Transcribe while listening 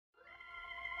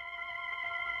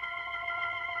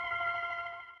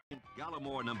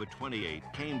Galimore, number 28,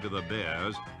 came to the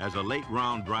Bears as a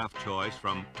late-round draft choice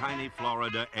from tiny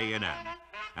Florida A&M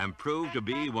and proved to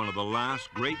be one of the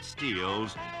last great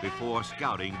steals before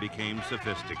scouting became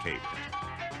sophisticated.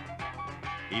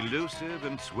 Elusive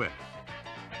and swift,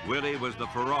 Willie was the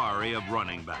Ferrari of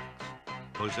running backs,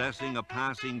 possessing a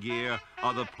passing gear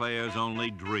other players only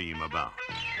dream about.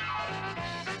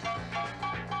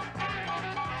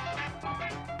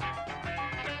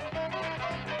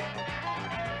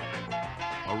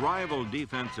 A rival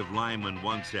defensive lineman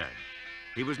once said,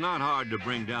 he was not hard to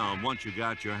bring down once you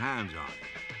got your hands on him,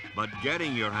 but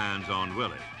getting your hands on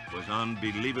Willie was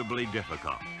unbelievably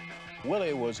difficult.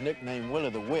 Willie was nicknamed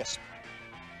Willie the Wisp,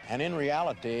 and in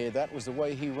reality, that was the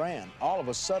way he ran. All of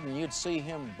a sudden, you'd see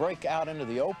him break out into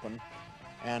the open,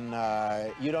 and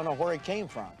you don't know where he came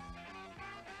from.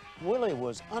 Willie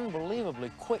was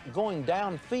unbelievably quick going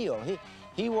downfield.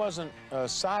 He wasn't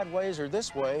sideways or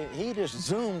this way. He just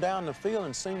zoomed down the field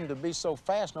and seemed to be so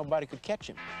fast nobody could catch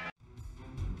him.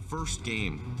 First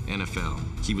game, NFL,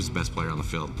 he was the best player on the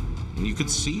field, and you could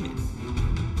see it. There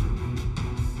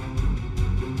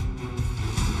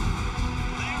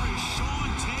is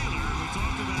Sean Taylor. We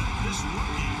talked about this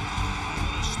rookie.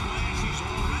 What a splash he's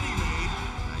already made.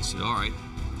 I said, all right,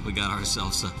 we got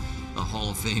ourselves a Hall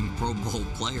of Fame Pro Bowl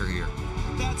player here.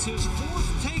 That's his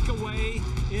fourth takeaway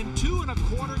in 2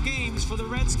 1/4 games for the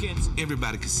Redskins.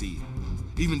 Everybody could see it.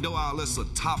 Even though all us are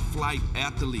top-flight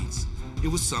athletes, it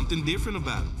was something different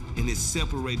about him, and it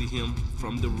separated him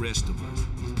from the rest of us.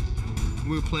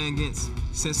 We were playing against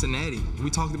Cincinnati. We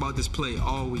talked about this play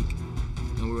all week.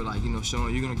 And we were like, you know,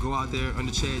 Sean, you're going to go out there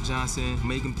under Chad Johnson,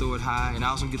 make him throw it high, and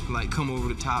I was going to get to, like, come over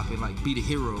the top and, like, be the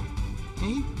hero. And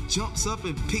he jumps up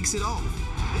and picks it off.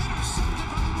 Intercepted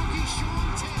by the rookie,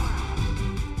 Sean Taylor.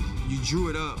 You drew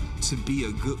it up to be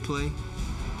a good play,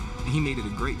 and he made it a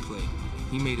great play.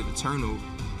 He made it a turnover.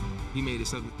 He made it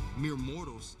something mere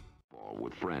mortals.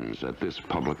 With friends at this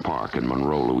public park in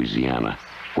Monroe, Louisiana,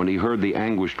 when he heard the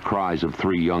anguished cries of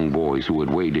 3 young boys who had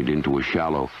waded into a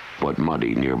shallow but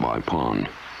muddy nearby pond.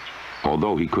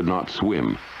 Although he could not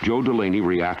swim, Joe Delaney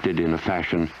reacted in a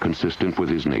fashion consistent with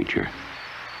his nature.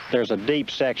 There's a deep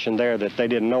section there that they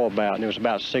didn't know about, and it was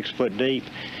about 6 foot deep,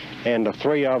 and the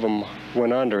 3 of them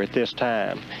went under at this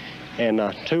time. And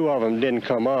 2 of them didn't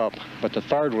come up, but the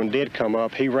 3rd one did come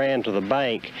up. He ran to the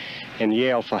bank and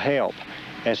yelled for help.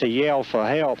 As he yelled for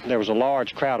help, there was a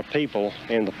large crowd of people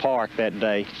in the park that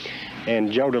day, and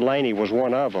Joe Delaney was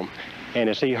one of them. And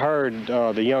as he heard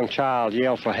the young child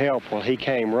yell for help, well, he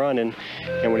came running,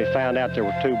 and when he found out there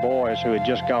were 2 boys who had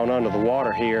just gone under the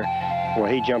water here, well,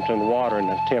 he jumped in the water in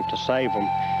an attempt to save them,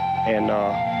 and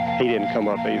he didn't come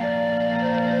up either.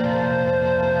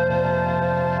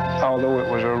 Although it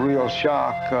was a real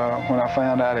shock when I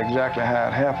found out exactly how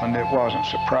it happened, it wasn't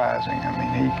surprising. I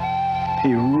mean,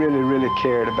 he really, really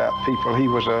cared about people. He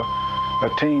was a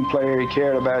team player. He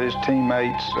cared about his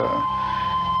teammates,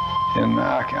 and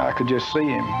I could just see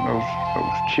him. Those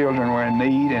children were in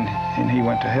need, and he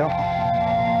went to help them.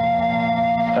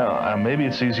 Maybe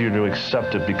it's easier to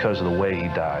accept it because of the way he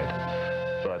died,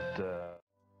 but...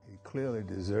 He clearly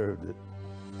deserved it.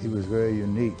 He was very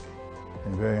unique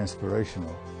and very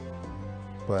inspirational,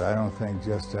 but I don't think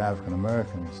just to African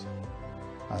Americans.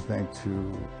 I think to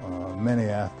many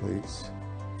athletes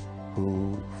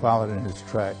who followed in his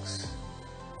tracks,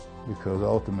 because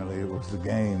ultimately it was the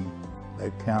game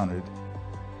that counted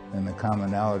and the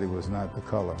commonality was not the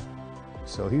color.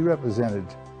 So he represented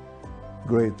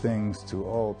great things to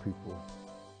all people.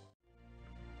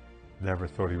 Never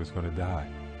thought he was going to die.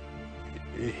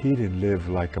 He didn't live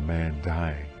like a man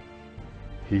dying.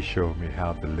 He showed me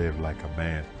how to live like a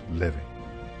man living.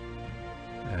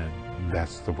 And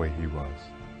that's the way he was.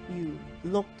 You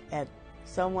looked at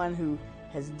someone who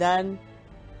has done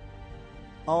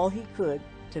all he could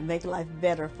to make life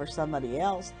better for somebody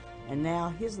else, and now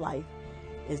his life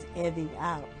is ebbing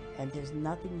out, and there's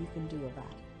nothing you can do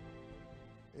about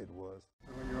it. It was.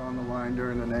 When you're on the line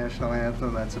during the national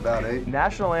anthem, that's about 8?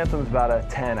 National anthem's about a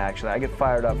 10, actually. I get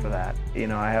fired up for that. You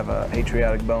know, I have a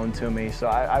patriotic bone to me, so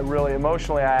I really,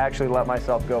 emotionally, I actually let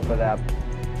myself go for that.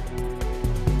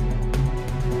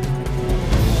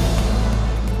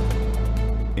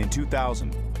 In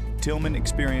 2000, Tillman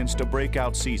experienced a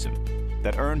breakout season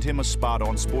that earned him a spot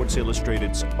on Sports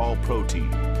Illustrated's All-Pro team.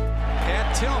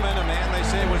 Pat Tillman, a man they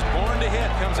say was born to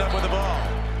hit, comes up with the ball.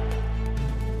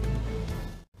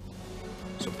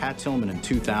 So Pat Tillman in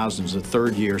 2000 is a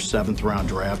 3rd-year, 7th-round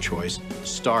draft choice,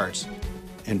 starts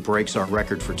and breaks our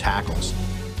record for tackles,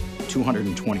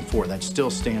 224. That still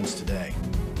stands today.